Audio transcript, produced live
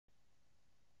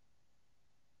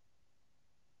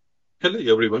Hello,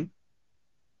 everyone.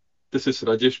 This is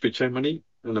Rajesh Pichaimani,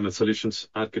 and I'm a solutions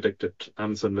architect at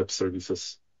Amazon Web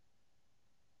Services.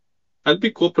 I'll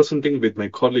be co-presenting with my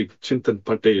colleague Chintan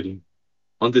Patel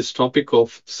on this topic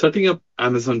of setting up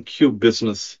Amazon Q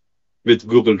business with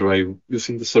Google Drive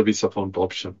using the service account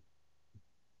option.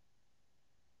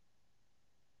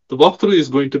 The walkthrough is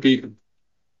going to be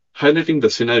highlighting the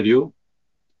scenario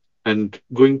and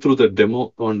going through the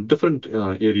demo on different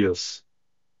areas.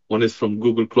 One is from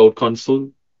Google Cloud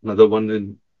Console, another one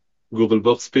in Google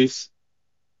Workspace,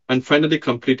 and finally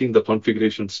completing the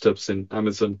configuration steps in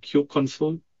Amazon Q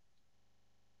console.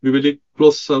 We will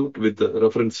close out with the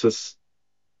references.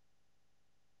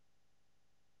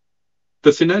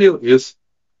 The scenario is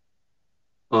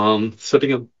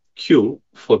setting up Q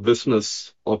for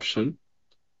business option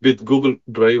with Google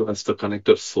Drive as the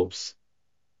connector source.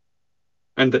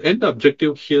 And the end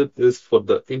objective here is for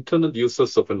the internal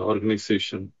users of an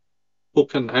organization who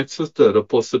can access the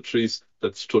repositories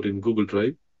that's stored in Google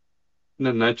Drive in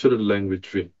a natural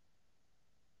language way.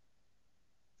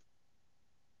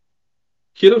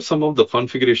 Here are some of the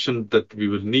configuration that we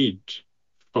will need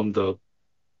from the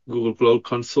Google Cloud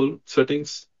Console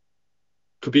settings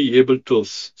to be able to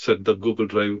set the Google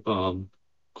Drive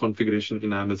configuration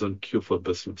in Amazon Q for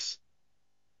Business.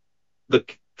 The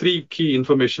three key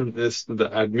information is the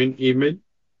admin email,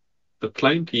 the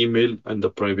client email, and the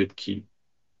private key.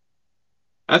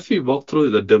 As we walk through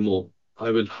the demo,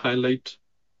 I will highlight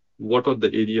what are the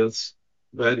areas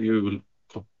where you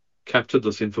will capture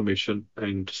this information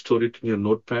and store it in your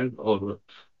notepad or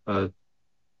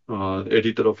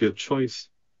editor of your choice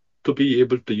to be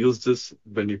able to use this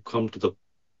when you come to the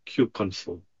Q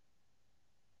console.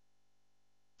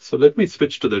 So let me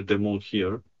switch to the demo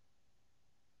here.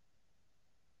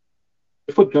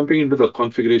 Before jumping into the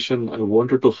configuration, I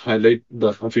wanted to highlight the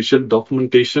official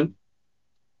documentation,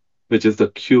 which is the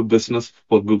Q business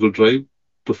for Google Drive,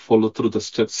 to follow through the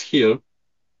steps here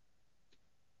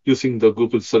using the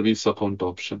Google Service Account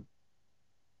option.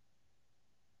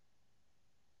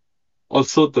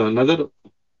 Also, another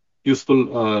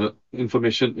useful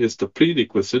information is the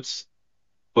prerequisites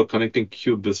for connecting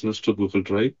Q business to Google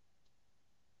Drive.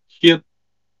 Here,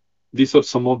 these are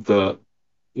some of the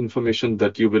information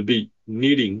that you will be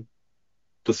needing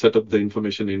to set up the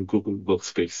information in Google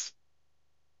Workspace.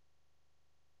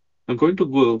 I'm going to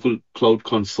Google Cloud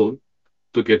Console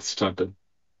to get started.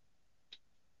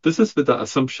 This is with the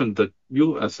assumption that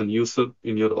you as a user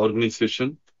in your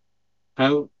organization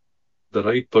have the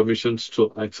right permissions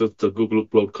to access the Google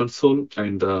Cloud Console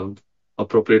and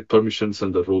appropriate permissions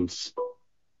and the rules.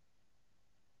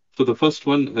 So the first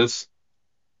one is,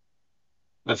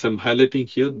 as I'm highlighting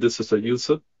here, this is a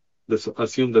user. Let's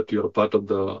assume that you're a part of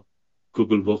the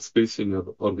Google Workspace in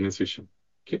your organization.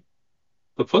 Okay.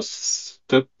 The first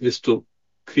step is to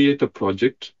create a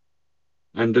project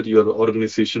under your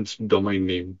organization's domain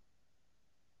name.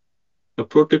 The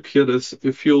pro tip here is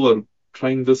if you are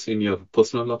trying this in your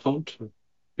personal account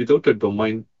without a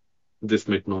domain, this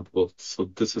might not work. So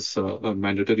this is a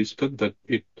mandatory step that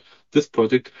this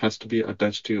project has to be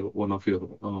attached to one of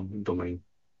your domain.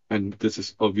 And this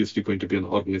is obviously going to be an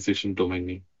organization domain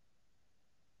name.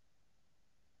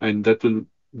 And that will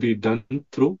be done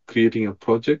through creating a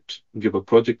project, give a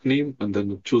project name, and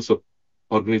then choose a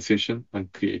organization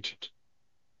and create it.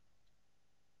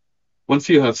 Once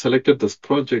you have selected this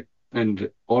project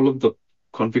and all of the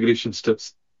configuration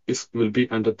steps will be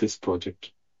under this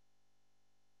project.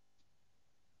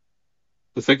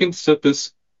 The second step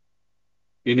is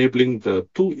enabling the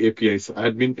two APIs,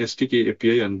 Admin SDK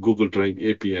API and Google Drive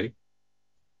API.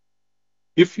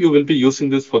 If you will be using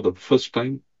this for the first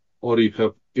time, or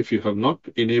if you have not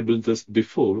enabled this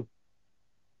before,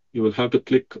 you will have to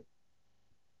click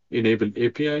Enable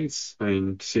APIs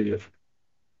and say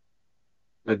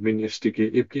Admin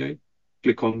SDK API.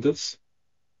 Click on this,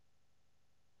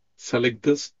 select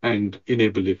this, and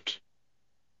enable it.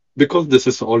 Because this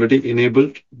is already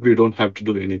enabled, we don't have to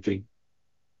do anything.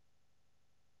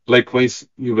 Likewise,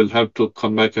 you will have to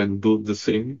come back and do the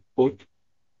same for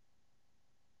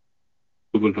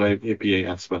Google Drive API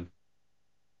as well.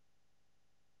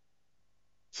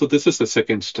 So this is the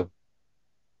second step.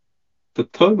 The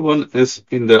third one is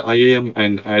in the IAM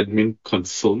and admin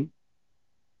console.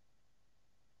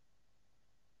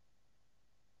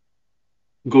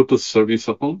 Go to service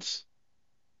accounts.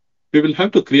 We will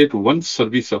have to create one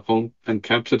service account and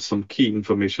capture some key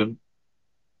information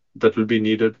that will be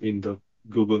needed in the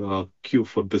Google Q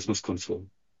for Business console.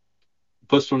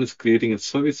 First one is creating a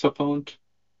service account,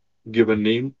 give a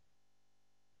name.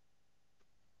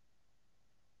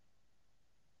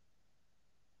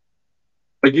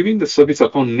 By giving the service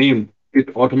account name,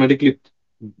 it automatically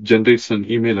generates an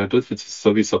email address, which is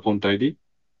service account ID,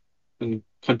 and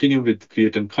continue with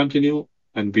create and continue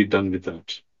and be done with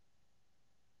that.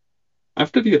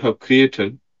 After you have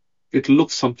created, it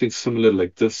looks something similar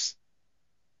like this.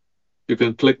 You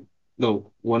can click the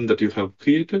one that you have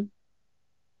created,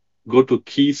 go to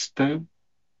Keys tab,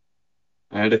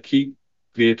 add a key,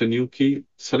 create a new key,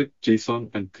 select JSON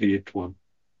and create one.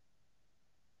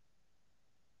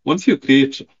 Once you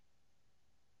create,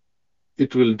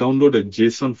 it will download a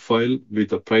JSON file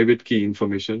with a private key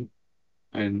information,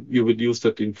 and you will use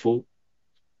that info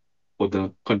for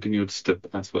the continued step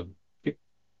as well. Okay?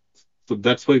 So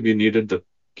that's why we needed the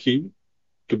key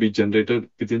to be generated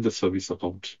within the service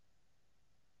account.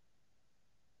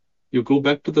 You go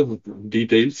back to the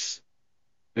details,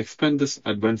 expand this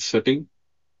advanced setting,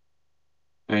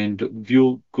 and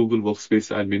view Google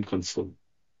Workspace Admin Console.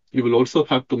 You will also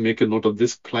have to make a note of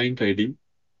this client ID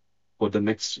for the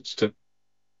next step,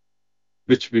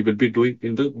 which we will be doing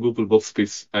in the Google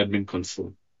Workspace Admin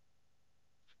Console.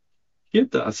 Here,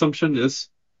 the assumption is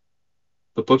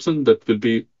the person that will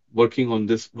be working on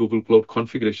this Google Cloud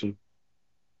configuration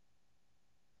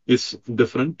is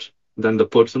different than the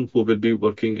person who will be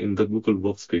working in the Google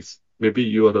Workspace. Maybe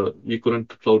you are a equivalent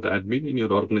cloud admin in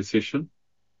your organization,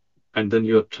 and then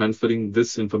you are transferring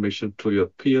this information to your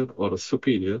peer or a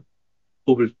superior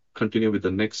who will continue with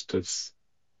the next steps,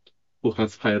 who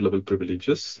has higher level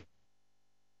privileges.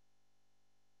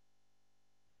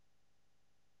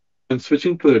 And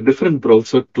switching to a different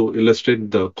browser to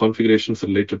illustrate the configurations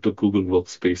related to Google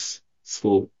Workspace.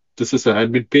 So this is an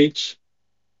admin page.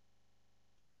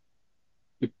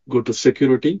 You go to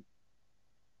security,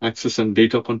 access and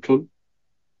data control,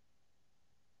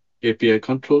 API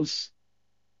controls,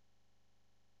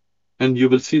 and you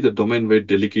will see the domain-wide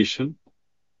delegation,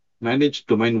 manage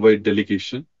domain-wide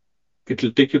delegation. It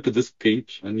will take you to this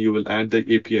page and you will add the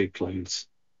API clients.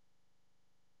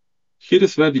 Here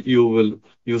is where you will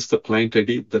use the client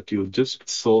ID that you just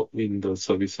saw in the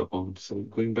service account. So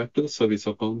going back to the service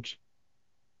account,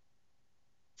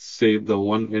 say the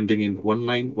one ending in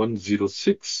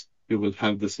 19106, you will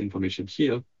have this information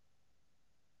here.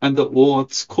 And the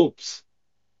OAuth scopes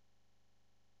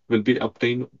will be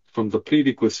obtained from the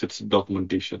prerequisites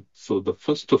documentation. So the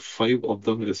first of 5 of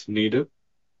them is needed.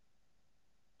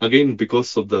 Again,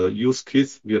 because of the use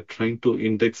case, we are trying to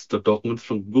index the documents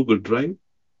from Google Drive.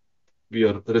 We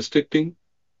are restricting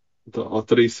the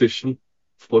authorization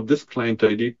for this client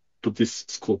ID to these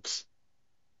scopes.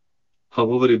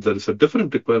 However, if there is a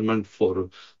different requirement for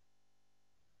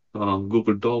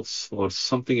Google Docs or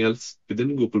something else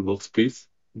within Google Workspace,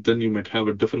 then you might have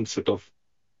a different set of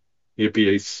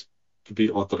APIs to be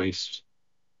authorized.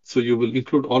 So you will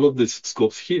include all of these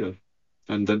scopes here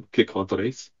and then click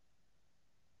authorize.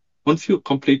 Once you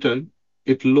complete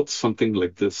it looks something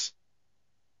like this.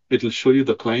 It will show you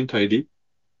the client ID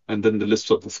and then the list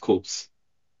of the scopes.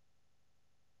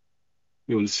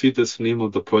 You will see this name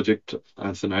of the project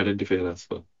as an identifier as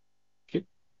well. Okay.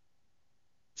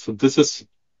 So this is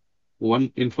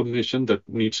one information that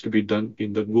needs to be done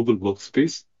in the Google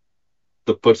Workspace.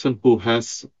 The person who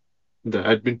has the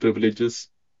admin privileges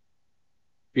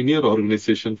in your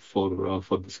organization for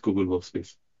this Google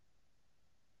Workspace.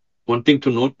 One thing to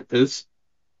note is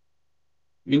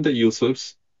in the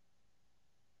users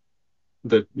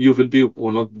that you will be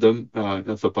one of them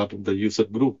as a part of the user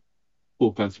group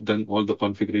who has done all the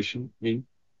configuration in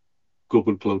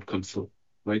Google Cloud Console,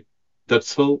 right?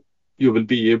 That's how you will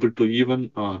be able to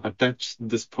even attach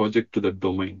this project to the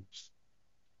domains.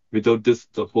 Without this,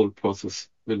 the whole process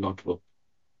will not work.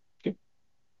 Okay.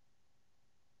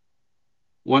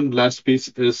 One last piece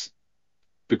is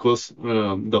because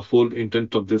the whole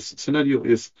intent of this scenario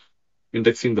is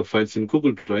indexing the files in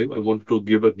Google Drive. I want to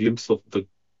give a glimpse of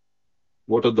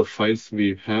what are the files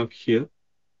we have here.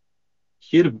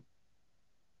 Here,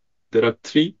 there are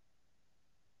 3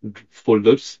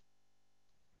 folders.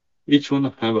 Each one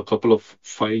have a couple of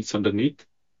files underneath.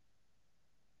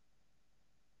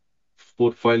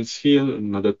 4 files here,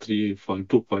 another 2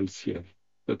 files here.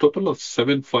 A total of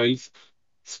 7 files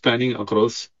spanning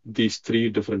across these 3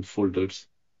 different folders.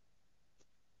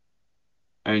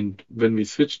 And when we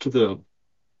switch to the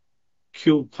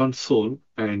Q console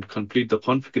and complete the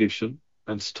configuration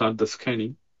and start the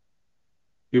scanning,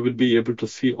 you will be able to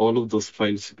see all of those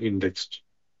files indexed.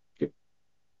 Okay.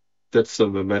 That's a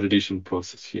validation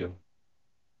process here.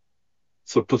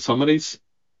 So to summarize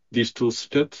these 2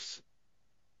 steps,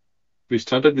 we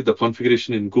started with the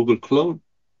configuration in Google Cloud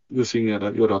using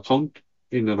your account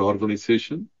in your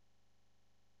organization,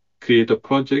 create a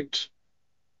project,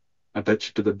 attach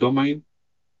it to the domain,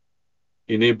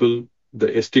 enable the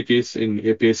SDKs in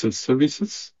APIs and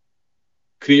services,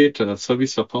 create a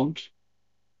service account,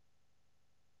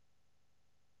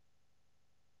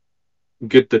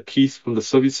 get the keys from the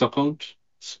service account,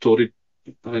 store it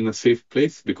in a safe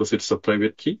place because it's a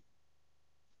private key,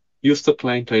 use the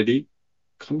client ID,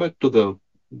 come back to the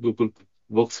Google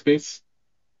Workspace,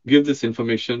 give this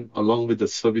information along with the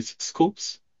service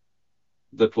scopes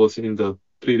that was in the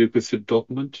prerequisite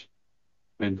document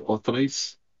and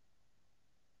authorize.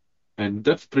 And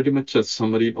that's pretty much a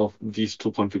summary of these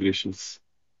two configurations.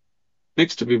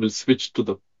 Next, we will switch to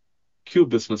the Q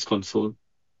Business Console,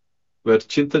 where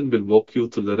Chintan will walk you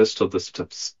through the rest of the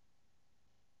steps.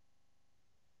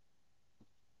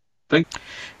 Thank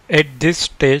At this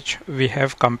stage, we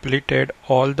have completed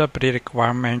all the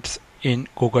pre-requirements in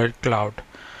Google Cloud.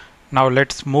 Now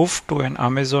let's move to an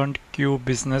Amazon Q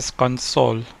Business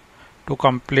Console to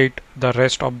complete the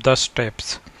rest of the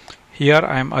steps. Here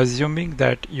I am assuming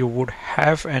that you would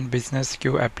have an Business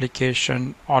Queue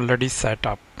application already set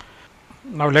up.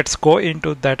 Now let's go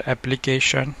into that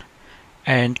application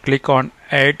and click on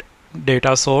Add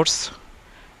Data Source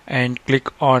and click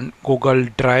on Google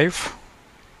Drive.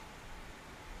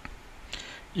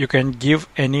 You can give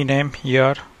any name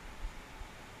here.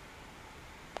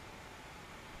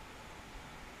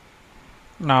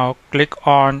 Now click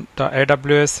on the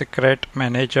AWS Secret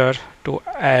Manager to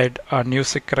add a new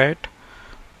secret.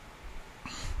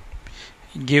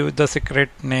 Give the secret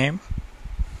name,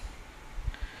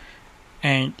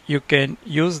 and you can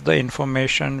use the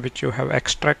information which you have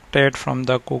extracted from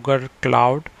the Google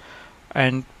Cloud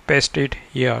and paste it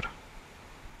here.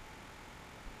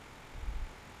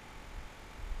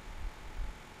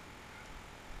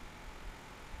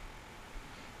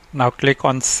 Now click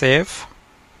on Save.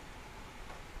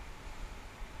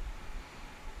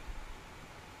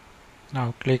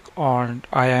 Now click on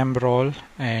IAM role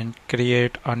and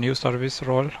create a new service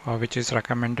role which is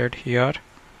recommended here.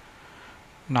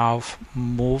 Now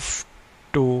move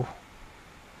to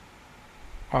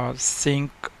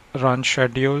sync run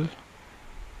schedule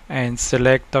and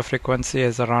select the frequency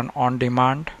as a run on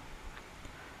demand.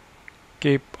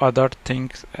 Keep other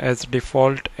things as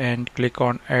default and click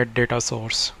on add data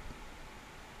source.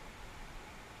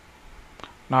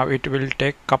 Now it will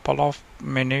take couple of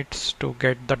minutes to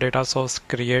get the data source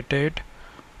created.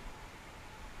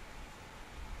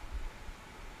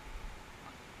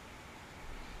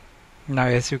 Now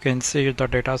as you can see, the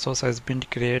data source has been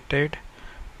created.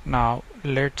 Now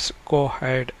let's go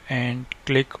ahead and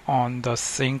click on the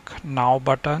sync now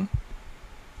button.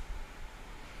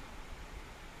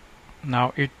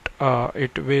 Now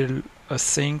it will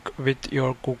sync with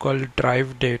your Google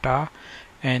Drive data,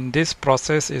 and this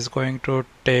process is going to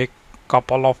take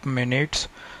couple of minutes.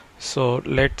 So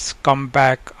let's come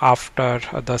back after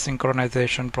the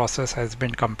synchronization process has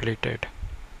been completed.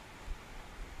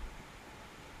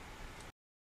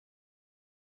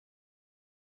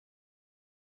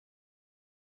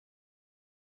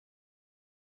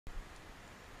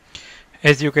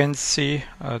 As you can see,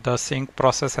 the sync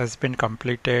process has been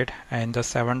completed and the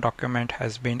 7 document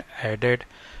has been added.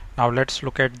 Now let's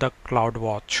look at the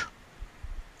CloudWatch.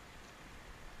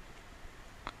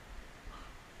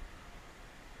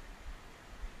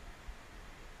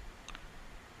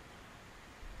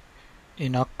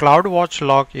 In a CloudWatch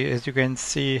log, as you can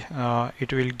see,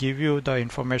 it will give you the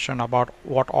information about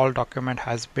what all document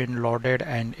has been loaded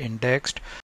and indexed.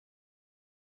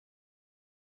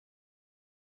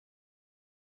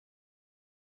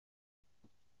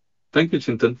 you,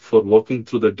 Chintan, for walking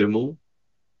through the demo.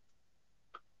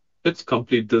 Let's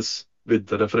complete this with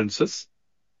the references.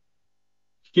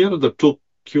 Here are the two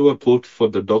QR code for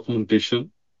the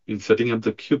documentation in setting up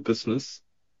the Q business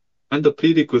and the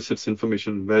prerequisites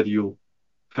information where you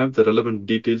have the relevant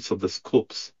details of the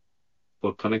scopes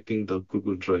for connecting the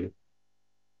Google Drive.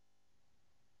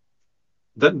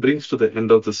 That brings to the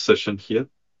end of this session here.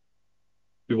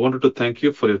 We wanted to thank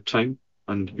you for your time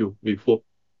and we hope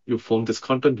you found this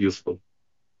content useful.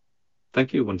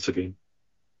 Thank you once again.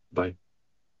 Bye.